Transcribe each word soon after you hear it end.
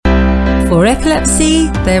For epilepsy,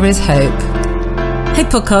 there is hope. Hey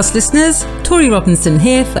podcast listeners, Tori Robinson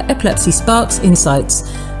here for Epilepsy Sparks Insights,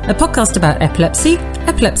 a podcast about epilepsy,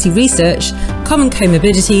 epilepsy research, common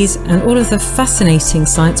comorbidities, and all of the fascinating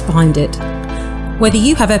science behind it. Whether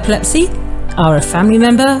you have epilepsy, are a family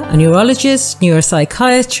member, a neurologist,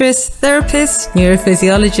 neuropsychiatrist, therapist,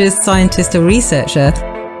 neurophysiologist, scientist, or researcher,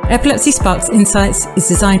 Epilepsy Sparks Insights is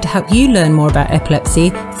designed to help you learn more about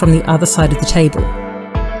epilepsy from the other side of the table.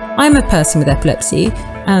 I'm a person with epilepsy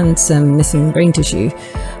and some missing brain tissue.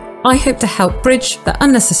 I hope to help bridge the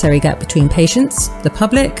unnecessary gap between patients, the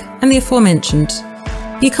public, and the aforementioned.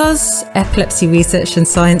 Because epilepsy research and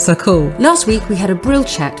science are cool. Last week we had a brill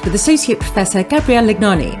chat with Associate Professor Gabriele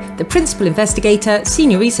Legnani, the Principal Investigator,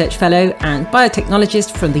 Senior Research Fellow and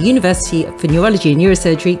Biotechnologist from the University for Neurology and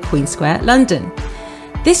Neurosurgery, Queen Square, London.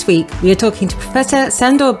 This week we are talking to Professor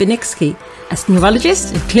Sandor Beniczky, a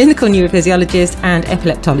neurologist, a clinical neurophysiologist and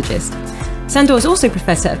epileptologist. Sandor is also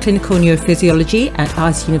Professor of Clinical Neurophysiology at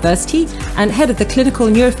Aarhus University and Head of the Clinical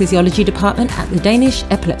Neurophysiology Department at the Danish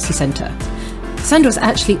Epilepsy Centre. Sandor is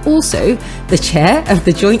actually also the chair of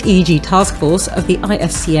the Joint EEG Task Force of the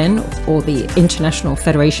IFCN, or the International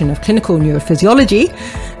Federation of Clinical Neurophysiology.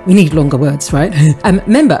 We need longer words, right? A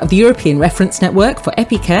member of the European Reference Network for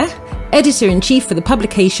EpiCare, editor-in-chief for the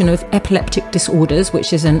publication of Epileptic Disorders,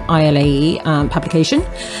 which is an ILAE publication,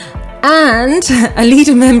 and a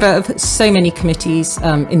leader member of so many committees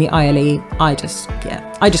in the ILAE. I just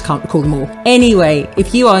can't recall them all. Anyway,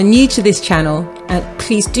 if you are new to this channel,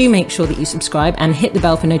 please do make sure that you subscribe and hit the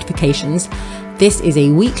bell for notifications. This is a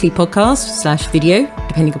weekly podcast / video,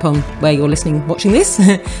 depending upon where you're watching this.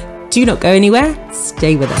 Do not go anywhere.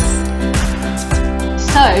 Stay with us.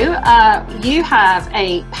 So, you have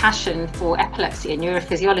a passion for epilepsy and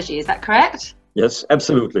neurophysiology, is that correct? Yes,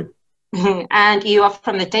 absolutely. And you are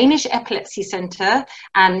from the Danish Epilepsy Centre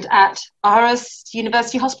and at Aarhus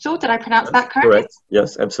University Hospital. Did I pronounce that correctly? Correct.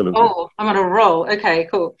 Yes, absolutely. Oh, I'm on a roll. Okay,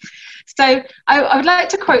 cool. So I would like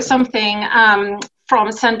to quote something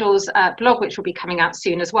from Sandor's blog, which will be coming out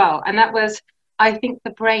soon as well. And that was, I think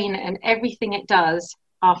the brain and everything it does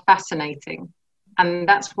are fascinating. And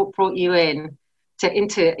that's what brought you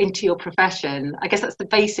into your profession. I guess that's the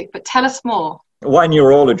basic, but tell us more. Why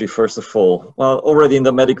neurology, first of all? Well, already in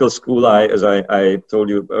the medical school, as I told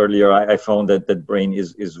you earlier, I found that brain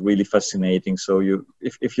is really fascinating. So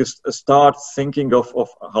if you start thinking of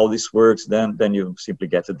how this works, then you simply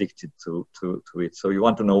get addicted to it. So you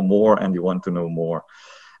want to know more and you want to know more.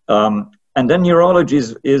 And then neurology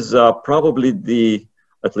is probably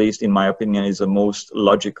at least in my opinion, is the most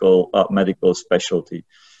logical medical specialty.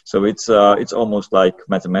 So it's almost like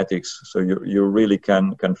mathematics. So you really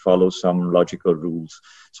can follow some logical rules.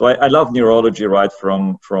 So I love neurology right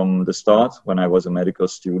from the start when I was a medical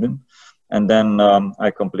student, and then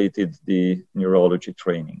I completed the neurology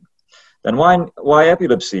training. Then why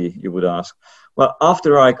epilepsy, you would ask? Well,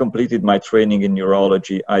 after I completed my training in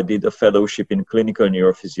neurology, I did a fellowship in clinical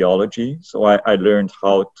neurophysiology. So I learned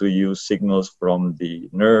how to use signals from the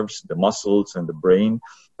nerves, the muscles, and the brain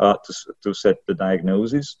to set the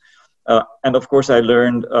diagnosis. And of course, I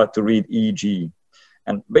learned to read EEG.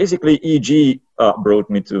 And basically, EEG brought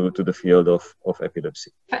me to the field of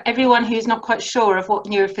epilepsy. For everyone who's not quite sure of what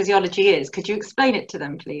neurophysiology is, could you explain it to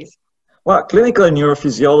them, please? Well, clinical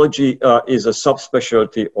neurophysiology is a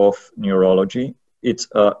subspecialty of neurology. It's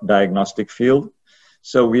a diagnostic field.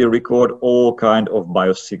 So we record all kinds of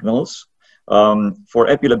biosignals. For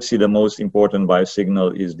epilepsy, the most important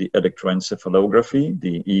biosignal is the electroencephalography,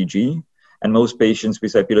 the EEG. And most patients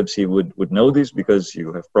with epilepsy would know this because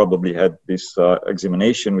you have probably had this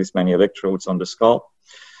examination with many electrodes on the skull.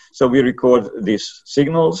 So we record these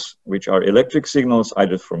signals, which are electric signals,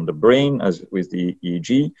 either from the brain, as with the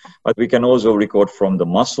EEG, but we can also record from the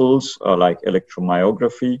muscles, like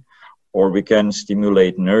electromyography, or we can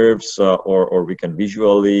stimulate nerves, or we can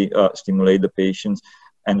visually stimulate the patients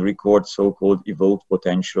and record so-called evoked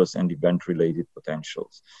potentials and event-related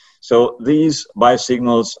potentials. So these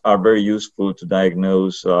biosignals are very useful to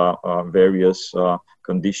diagnose various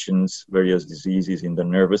conditions, various diseases in the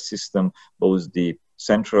nervous system, both the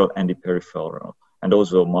central and the peripheral, and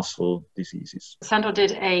also muscle diseases. Sandor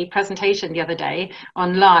did a presentation the other day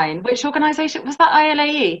online. Which organization was that?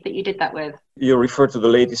 ILAE that you did that with? You refer to the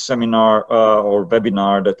latest seminar or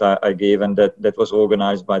webinar that I gave, and that was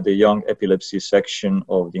organized by the Young Epilepsy section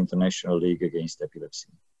of the International League Against Epilepsy.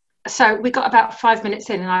 So we got about 5 minutes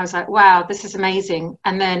in and I was like, wow, this is amazing.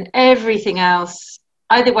 And then everything else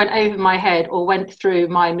either went over my head or went through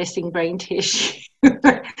my missing brain tissue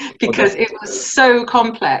because it was so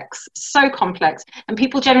complex. And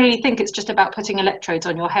people generally think it's just about putting electrodes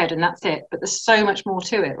on your head and that's it. But there's so much more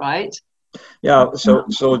to it, right? Yeah,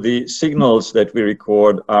 so the signals that we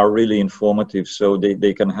record are really informative. So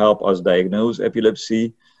they can help us diagnose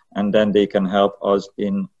epilepsy, and then they can help us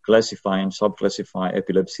in classify and subclassify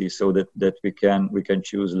epilepsy, so that we can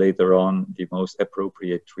choose later on the most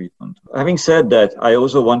appropriate treatment. Having said that, I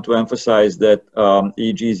also want to emphasize that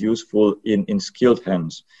EEG is useful in skilled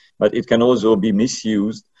hands, but it can also be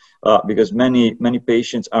misused. Because many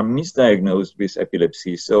patients are misdiagnosed with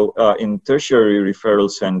epilepsy. So in tertiary referral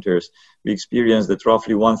centers, we experience that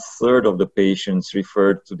roughly 1/3 of the patients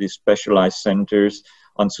referred to these specialized centers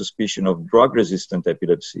on suspicion of drug-resistant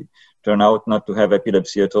epilepsy turn out not to have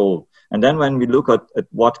epilepsy at all. And then when we look at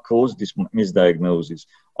what caused this misdiagnosis,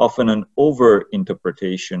 often an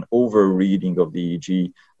over-interpretation, over-reading of the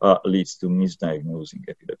EEG leads to misdiagnosing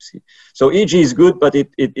epilepsy. So EEG is good, but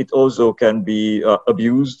it also can be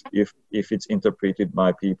abused if it's interpreted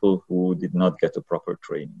by people who did not get a proper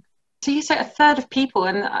training. So you say 1/3 of people,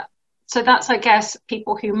 and so that's, I guess,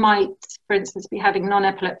 people who might, for instance, be having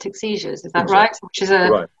non-epileptic seizures. Is that exactly. right? Which is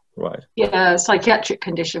a right. Yeah, psychiatric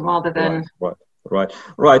condition rather than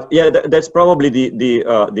Right. Yeah, that's probably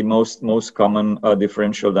the most common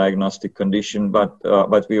differential diagnostic condition.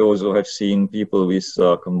 But we also have seen people with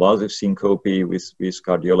convulsive syncope, with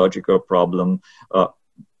cardiological problem,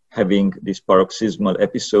 having these paroxysmal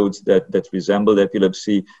episodes that resemble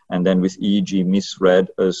epilepsy, and then with EEG misread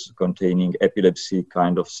as containing epilepsy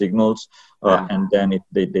kind of signals, and then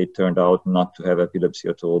they turned out not to have epilepsy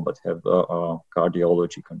at all, but have a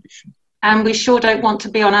cardiology condition. And we sure don't want to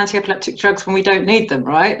be on anti-epileptic drugs when we don't need them,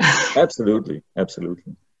 right? Absolutely.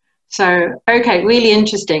 So, okay, really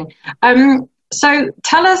interesting. So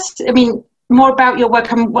tell us, more about your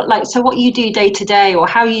work and what you do day to day, or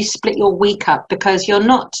how you split your week up, because you're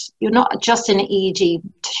not just an EEG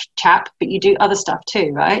chap, but you do other stuff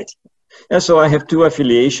too, right? Yeah, so I have two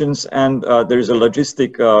affiliations, and there's a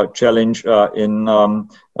logistic challenge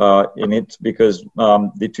in it, because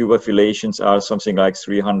the two affiliations are something like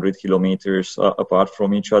 300 kilometers apart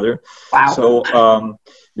from each other. Wow. So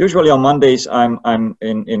usually on Mondays I'm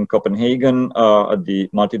in Copenhagen at the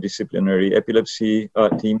multidisciplinary epilepsy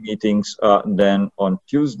team meetings. Then on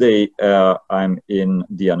Tuesday I'm in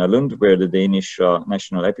Dianalund, where the Danish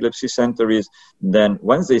National Epilepsy Center is. Then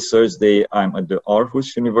Wednesday, Thursday I'm at the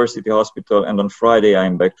Aarhus University Hospital, and on Friday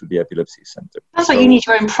I'm back to the Epilepsy Center. Sounds like you need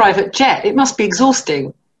your own private jet. It must be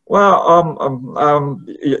exhausting. Well,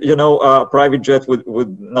 a private jet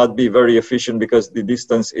would not be very efficient, because the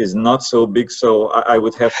distance is not so big. So I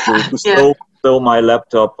would have to stow my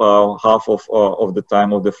laptop half of the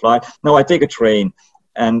time of the flight. No, I take a train,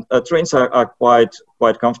 and trains are quite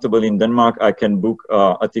comfortable in Denmark. I can book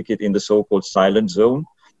a ticket in the so-called silent zone.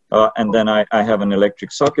 And then I have an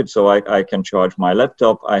electric socket, so I can charge my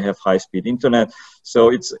laptop. I have high-speed internet, so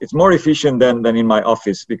it's more efficient than in my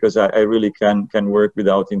office, because I really can work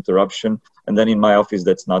without interruption. And then in my office,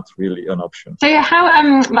 that's not really an option. So how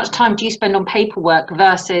much time do you spend on paperwork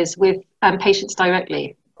versus with patients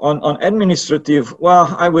directly? On administrative, well,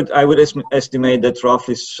 I would estimate that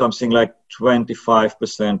roughly something like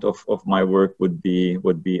 25% of my work would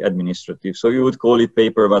be administrative. So you would call it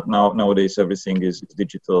paper, but nowadays everything is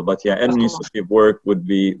digital. But yeah, administrative work would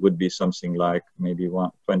be something like maybe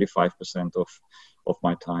 25% of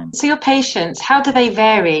my time. So your patients, how do they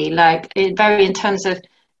vary? Like, it vary in terms of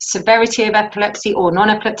severity of epilepsy or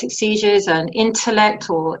non-epileptic seizures, and intellect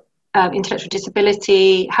or intellectual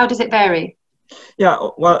disability. How does it vary? Yeah,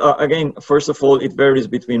 well, again, first of all, it varies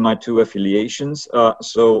between my two affiliations.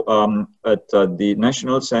 So at the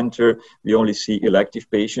National Center, we only see elective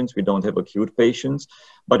patients. We don't have acute patients,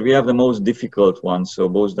 but we have the most difficult ones. So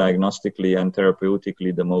both diagnostically and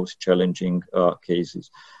therapeutically, the most challenging cases.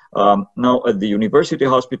 Now, at the University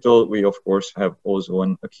Hospital, we of course have also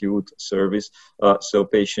an acute service. So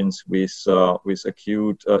patients with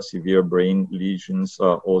acute severe brain lesions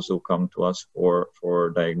also come to us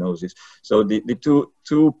for diagnosis. So the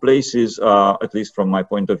two places, at least from my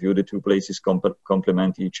point of view, the two places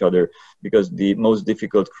complement each other, because the most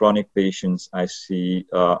difficult chronic patients I see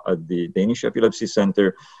at the Danish Epilepsy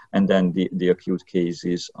Center, and then the acute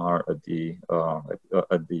cases are at the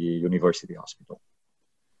University Hospital.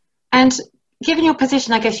 And given your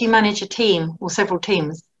position, I guess you manage a team or several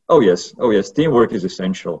teams. Oh yes. Teamwork is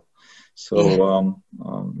essential. So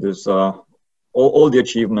there's all the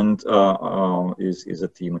achievement is a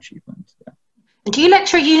team achievement. Yeah. And do you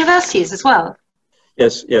lecture at universities as well?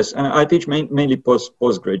 Yes, and I teach mainly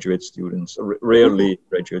postgraduate students, rarely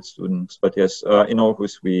graduate students. But yes, in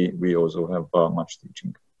Aarhus we also have much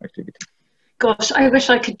teaching activity. Gosh, I wish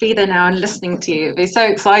I could be there now and listening to you. It'd be so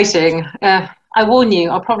exciting. I warn you,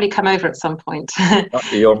 I'll probably come over at some point.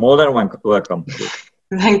 You're more than welcome.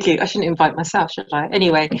 Thank you. I shouldn't invite myself, should I?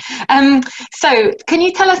 Anyway, so can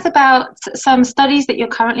you tell us about some studies that you're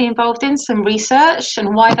currently involved in, some research,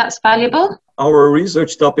 and why that's valuable? Our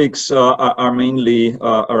research topics are mainly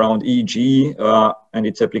around EEG and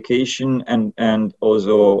its application, and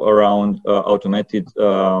also around automated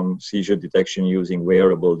seizure detection using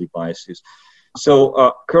wearable devices.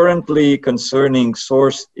 So currently, concerning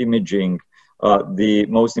source imaging, the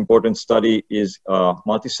most important study is a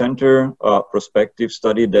multi-center prospective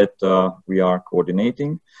study that we are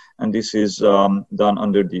coordinating. And this is done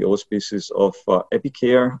under the auspices of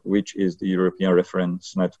EpiCare, which is the European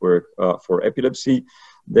Reference Network for Epilepsy.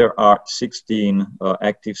 There are 16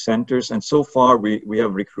 active centers, and so far we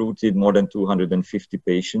have recruited more than 250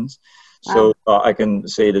 patients. So I can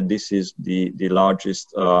say that this is the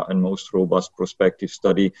largest and most robust prospective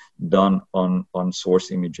study done on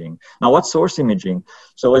source imaging. Now, what's source imaging?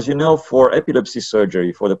 So as you know, for epilepsy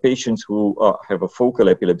surgery, for the patients who have a focal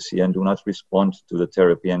epilepsy and do not respond to the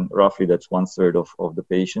therapy, and roughly that's 1/3 of the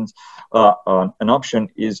patients, an option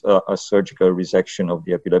is a surgical resection of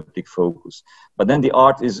the epileptic focus. But then the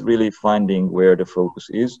art is really finding where the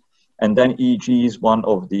focus is. And then EEG is one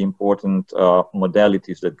of the important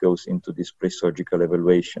modalities that goes into this pre-surgical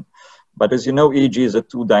evaluation. But as you know, EEG is a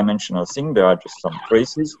two-dimensional thing. There are just some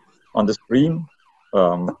traces on the screen.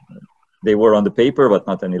 They were on the paper, but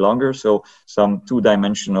not any longer. So some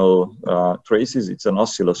two-dimensional traces, it's an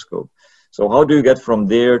oscilloscope. So how do you get from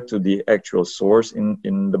there to the actual source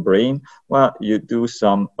in the brain? Well, you do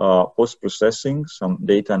some post-processing, some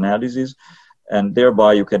data analysis, and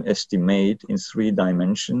thereby you can estimate in 3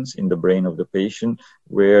 dimensions in the brain of the patient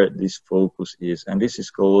where this focus is. And this is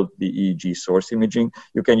called the EEG source imaging.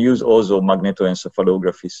 You can use also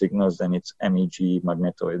magnetoencephalography signals, and it's MEG,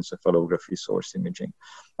 magnetoencephalography source imaging.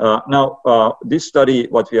 Now, this study,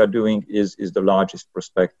 what we are doing is the largest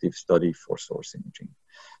prospective study for source imaging.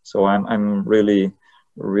 So I'm really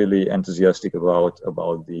enthusiastic about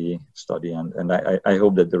the study, and I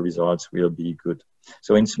hope that the results will be good.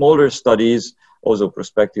 So in smaller studies, also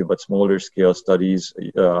prospective but smaller scale studies,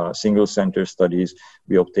 single center studies,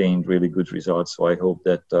 we obtained really good results. So I hope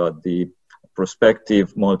that the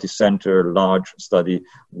prospective multi-center large study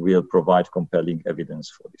will provide compelling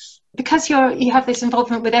evidence for this. Because you have this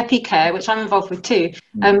involvement with EpiCare, which I'm involved with too,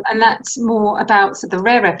 and that's more about the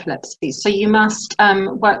rare epilepsies. So you must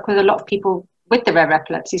work with a lot of people with the rare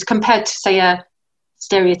epilepsies compared to, say, a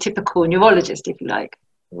stereotypical neurologist, if you like.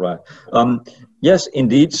 Right. Yes,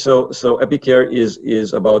 indeed. So EpiCare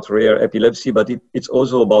is about rare epilepsy, but it's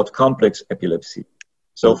also about complex epilepsy.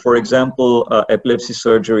 So, for example, epilepsy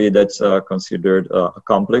surgery, that's considered a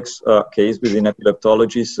complex case within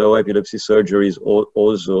epileptology. So epilepsy surgery is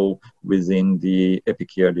also within the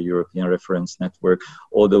EpiCare, the European Reference Network,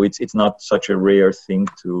 although it's not such a rare thing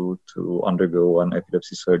to undergo an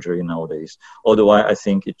epilepsy surgery nowadays. Although I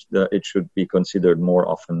think it should be considered more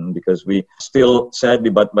often, because we still, sadly,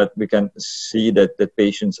 but we can see that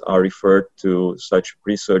patients are referred to such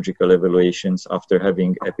pre-surgical evaluations after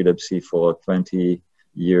having epilepsy for 20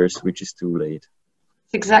 years, which is too late.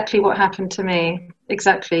 It's exactly what happened to me.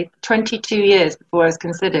 Exactly. 22 years before I was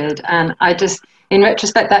considered. And I just, in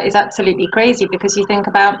retrospect, that is absolutely crazy, because you think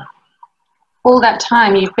about all that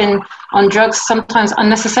time you've been on drugs, sometimes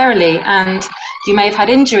unnecessarily, and you may have had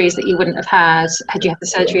injuries that you wouldn't have had you had the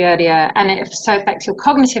surgery earlier, and it so affects your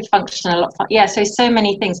cognitive function a lot. Yeah, so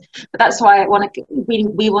many things. But that's why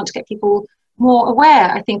we want to get people more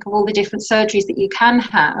aware, I think, of all the different surgeries that you can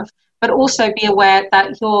have, but also be aware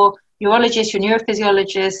that your urologist, your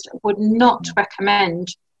neurophysiologist would not recommend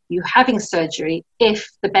you having surgery if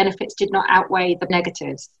the benefits did not outweigh the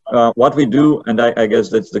negatives. What we do, and I guess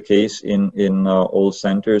that's the case in all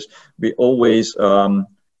centers, we always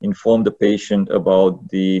inform the patient about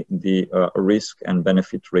the risk and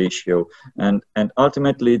benefit ratio, and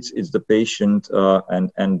ultimately it's the patient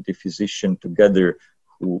and the physician together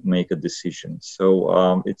who make a decision.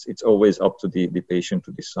 So it's always up to the patient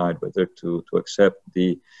to decide whether to accept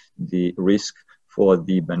the risk for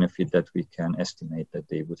the benefit that we can estimate that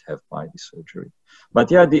they would have by the surgery.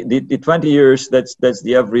 But yeah, the 20 years, that's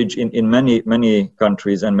the average in many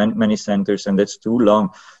countries and many centers, and that's too long.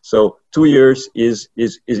 So 2 years is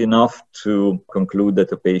enough to conclude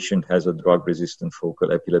that a patient has a drug-resistant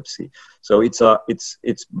focal epilepsy. So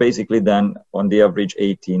it's basically then on the average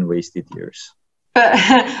 18 wasted years. But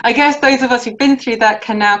I guess those of us who've been through that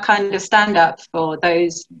can now kind of stand up for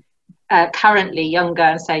those currently younger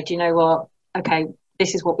and say, do you know what? Okay,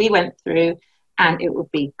 this is what we went through, and it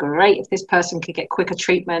would be great if this person could get quicker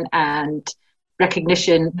treatment and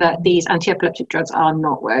recognition that these anti-epileptic drugs are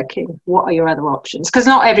not working. What are your other options? Because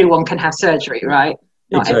not everyone can have surgery, right?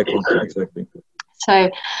 Exactly. So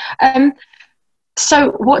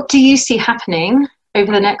what do you see happening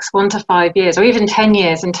over the next 1 to 5 years, or even 10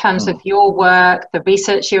 years, in terms of your work, the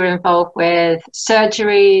research you're involved with,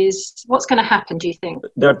 surgeries? What's going to happen, do you think?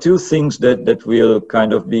 There are two things that will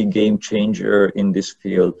kind of be game changer in this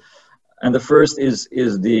field. And the first is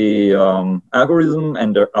the algorithm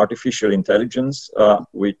and the artificial intelligence,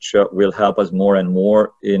 which will help us more and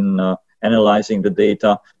more in analyzing the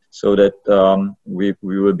data, so that we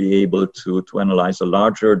will be able to analyze a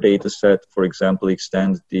larger data set, for example,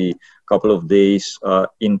 extend the couple of days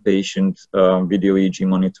inpatient video EEG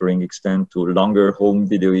monitoring, extend to longer home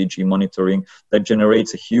video EEG monitoring. That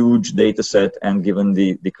generates a huge data set, and given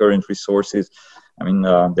the current resources, I mean,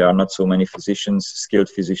 there are not so many physicians, skilled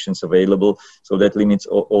physicians available, so that limits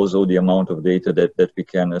also the amount of data that we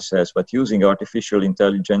can assess. But using artificial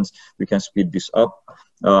intelligence, we can speed this up.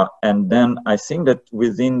 And then I think that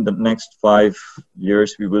within the next 5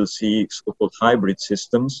 years, we will see so-called hybrid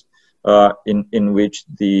systems in which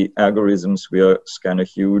the algorithms will scan a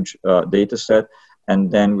huge data set,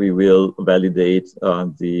 and then we will validate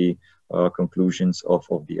the conclusions of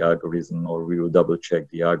the algorithm, or we will double check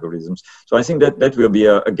the algorithms. So I think that will be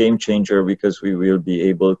a game changer, because we will be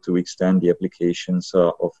able to extend the applications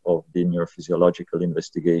of the neurophysiological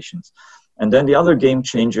investigations. And then the other game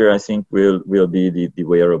changer, I think, will be the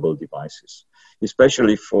wearable devices,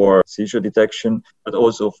 especially for seizure detection, but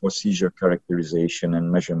also for seizure characterization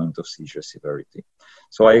and measurement of seizure severity.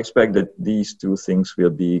 So I expect that these two things will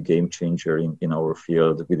be game changer in our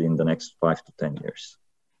field within the next 5 to 10 years.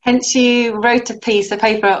 Hence, you wrote a piece of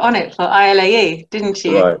paper on it for ILAE, didn't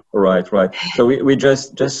you? Right. So we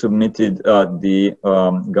just submitted the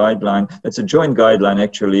guideline. It's a joint guideline,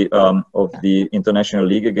 actually, of the International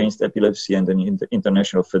League Against Epilepsy and the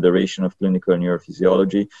International Federation of Clinical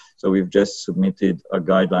Neurophysiology. So we've just submitted a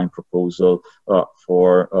guideline proposal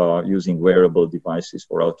for using wearable devices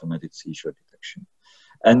for automated seizure detection.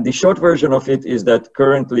 And the short version of it is that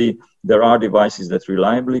currently there are devices that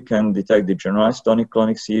reliably can detect the generalized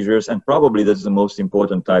tonic-clonic seizures, and probably that's the most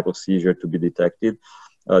important type of seizure to be detected.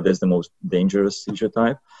 That's the most dangerous seizure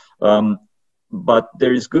type. But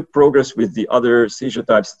there is good progress with the other seizure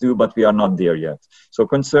types too, but we are not there yet. So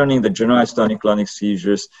concerning the generalized tonic-clonic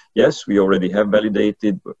seizures, yes, we already have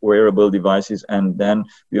validated wearable devices, and then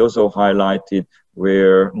we also highlighted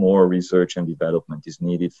where more research and development is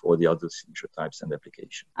needed for the other seizure types and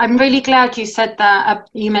application. I'm really glad you said that.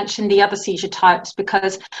 You mentioned the other seizure types,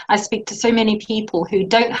 because I speak to so many people who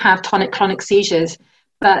don't have tonic-clonic seizures,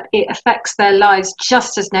 but it affects their lives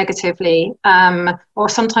just as negatively, or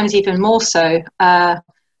sometimes even more so.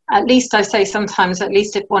 At least I say sometimes, at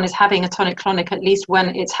least if one is having a tonic-clonic, at least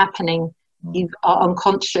when it's happening, you are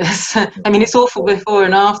unconscious. I mean, it's awful before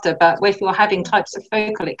and after, but if you're having types of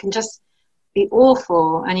focal, it can just be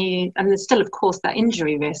awful, and there's still, of course, that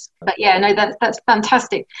injury risk. But yeah, no, that's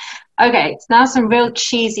fantastic. Okay, now some real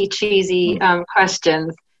cheesy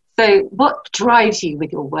questions. So what drives you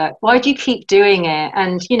with your work? Why do you keep doing it?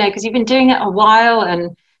 And, because you've been doing it a while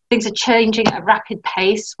and things are changing at a rapid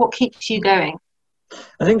pace. What keeps you going?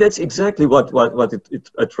 I think that's exactly what it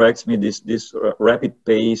attracts me, this rapid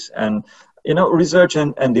pace. And, research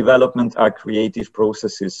and development are creative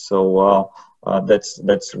processes. So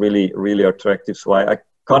that's really, really attractive. So I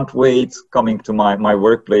can't wait coming to my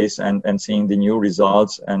workplace and seeing the new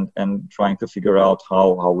results and trying to figure out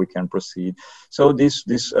how we can proceed. So this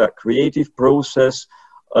creative process,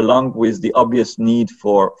 along with the obvious need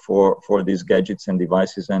for these gadgets and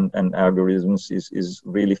devices and algorithms, is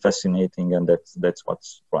really fascinating, and that's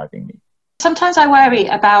what's driving me. Sometimes I worry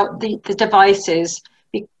about the devices,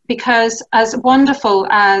 because as wonderful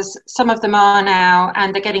as some of them are now,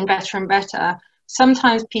 and they're getting better and better,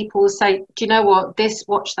 sometimes people say, do you know what, this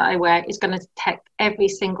watch that I wear is going to detect every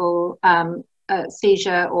single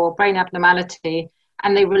seizure or brain abnormality,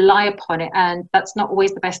 and they rely upon it, and that's not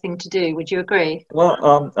always the best thing to do. Would you agree?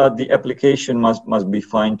 Well, the application must be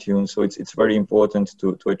fine-tuned, so it's very important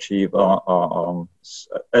to achieve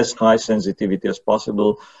as high sensitivity as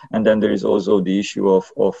possible. And then there is also the issue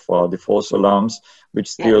of the false alarms, which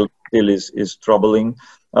still is troubling.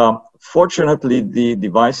 Fortunately, the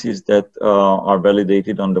devices that are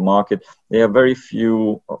validated on the market, they have very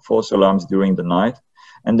few false alarms during the night.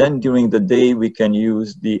 And then during the day, we can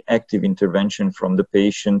use the active intervention from the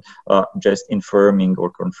patient, just infirming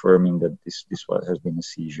or confirming that this has been a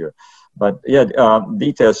seizure. But yeah,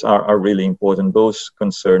 details are really important, both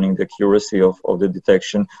concerning the accuracy of the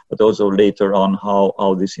detection, but also later on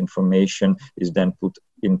how this information is then put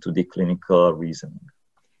into the clinical reasoning.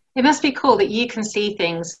 It must be cool that you can see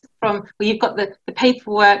things from, well, you've got the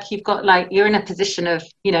paperwork, you've got like, you're in a position of,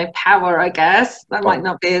 power, I guess. That might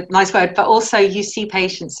not be a nice word, but also you see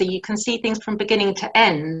patients. So you can see things from beginning to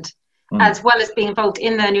end, as well as being involved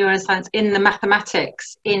in the neuroscience, in the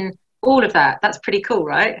mathematics, in all of that. That's pretty cool,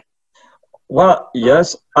 right? Well,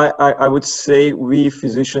 yes, I would say we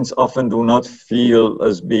physicians often do not feel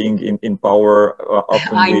as being in power.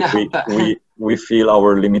 Often we feel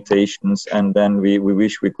our limitations, and then we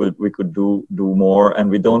wish we could do more, and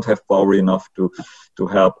we don't have power enough to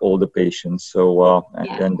help all the patients. So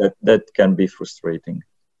and that can be frustrating.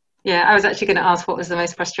 Yeah, I was actually going to ask what was the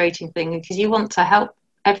most frustrating thing, because you want to help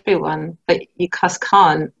everyone, but you just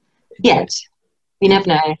can't yet. You never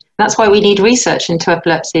know. That's why we need research into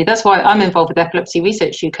epilepsy. That's why I'm involved with Epilepsy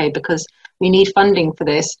Research UK, because we need funding for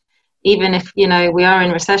this. Even if, we are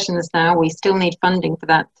in recessions now, we still need funding for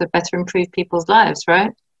that to better improve people's lives,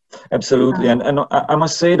 right? Absolutely. And I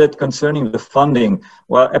must say that concerning the funding,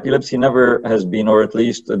 well, epilepsy never has been, or at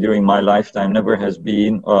least during my lifetime, never has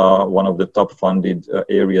been one of the top funded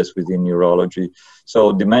areas within neurology.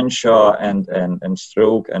 So dementia and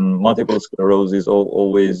stroke and multiple sclerosis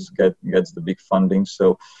always gets the big funding.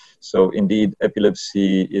 So indeed,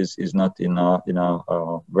 epilepsy is not in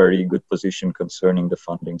a very good position concerning the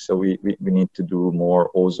funding. So we need to do more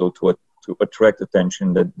also to attract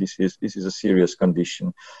attention that this is a serious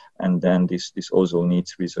condition, and then this also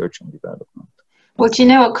needs research and development. Well, do you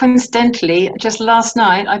know what? Coincidentally, just last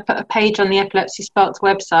night I put a page on the Epilepsy Sparks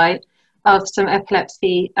website of some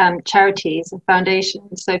epilepsy charities and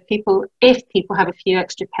foundations. So if people have a few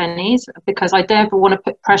extra pennies, because I don't ever want to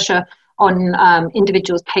put pressure on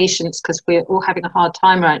individuals' patients, because we're all having a hard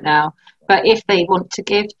time right now. But if they want to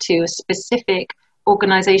give to a specific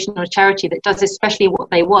organisation or charity that does especially what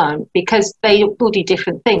they want, because they will do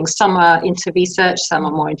different things. Some are into research, some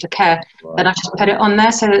are more into care. Right. Then I just put it on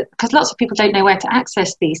there, so because lots of people don't know where to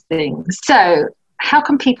access these things. So how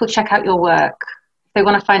can people check out your work if they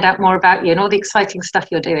want to find out more about you and all the exciting stuff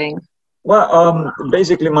you're doing? Well,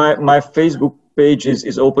 basically my Facebook page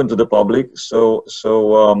is open to the public, so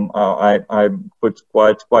I put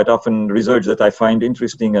quite often research that I find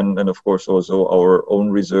interesting, and of course also our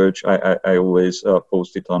own research. I always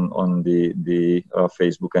post it on the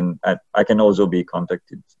Facebook, and I can also be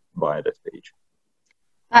contacted via that page.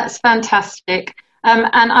 That's fantastic.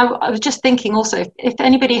 And I was just thinking also, if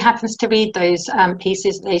anybody happens to read those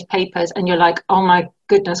pieces, those papers, and you're like, oh my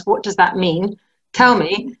goodness, what does that mean? Tell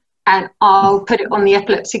me. And I'll put it on the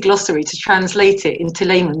epilepsy glossary to translate it into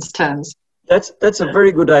layman's terms. That's a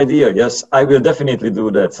very good idea. Yes, I will definitely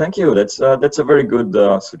do that. Thank you. That's a very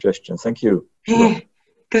good suggestion. Thank you.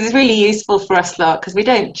 Because it's really useful for us lot, because we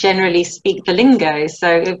don't generally speak the lingo.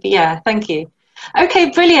 So thank you.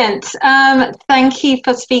 Okay, brilliant. Thank you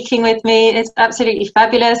for speaking with me. It's absolutely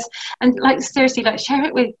fabulous. And seriously, share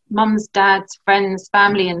it with mums, dads, friends,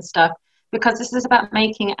 family and stuff, because this is about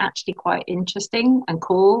making it actually quite interesting and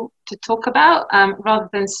cool to talk about, rather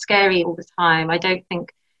than scary all the time. I don't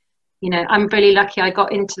think, I'm really lucky I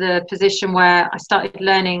got into the position where I started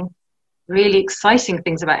learning really exciting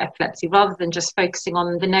things about epilepsy, rather than just focusing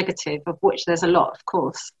on the negative, of which there's a lot, of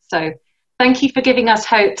course. So thank you for giving us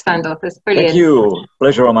hope, Sandor. That's brilliant. Thank you.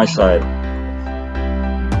 Pleasure on my side.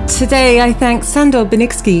 Today, I thank Sandor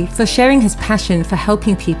Benicki for sharing his passion for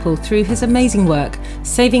helping people through his amazing work,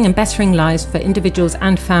 saving and bettering lives for individuals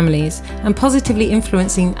and families, and positively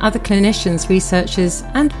influencing other clinicians, researchers,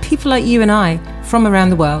 and people like you and I from around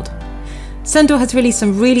the world. Sandor has released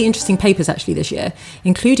some really interesting papers actually this year,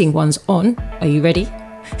 including ones on, are you ready?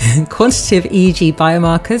 Quantitative EEG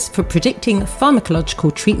biomarkers for predicting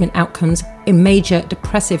pharmacological treatment outcomes in major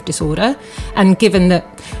depressive disorder. And given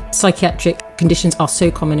that psychiatric conditions are so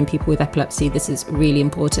common in people with epilepsy, this is really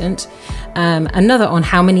important. Another on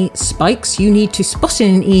how many spikes you need to spot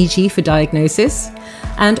in an EEG for diagnosis.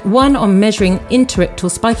 And one on measuring interictal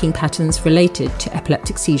spiking patterns related to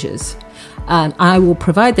epileptic seizures. I will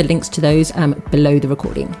provide the links to those below the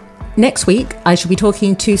recording. Next week, I shall be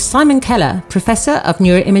talking to Simon Keller, Professor of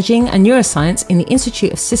Neuroimaging and Neuroscience in the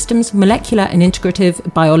Institute of Systems, Molecular and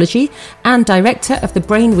Integrative Biology and Director of the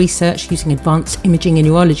Brain Research Using Advanced Imaging in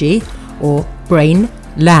Neurology, or BRAIN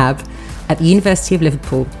Lab, at the University of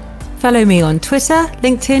Liverpool. Follow me on Twitter,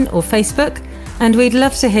 LinkedIn or Facebook, and we'd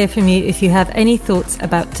love to hear from you if you have any thoughts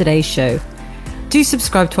about today's show. Do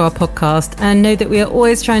subscribe to our podcast and know that we are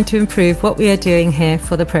always trying to improve what we are doing here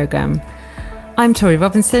for the programme. I'm Tori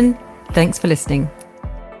Robinson. Thanks for listening.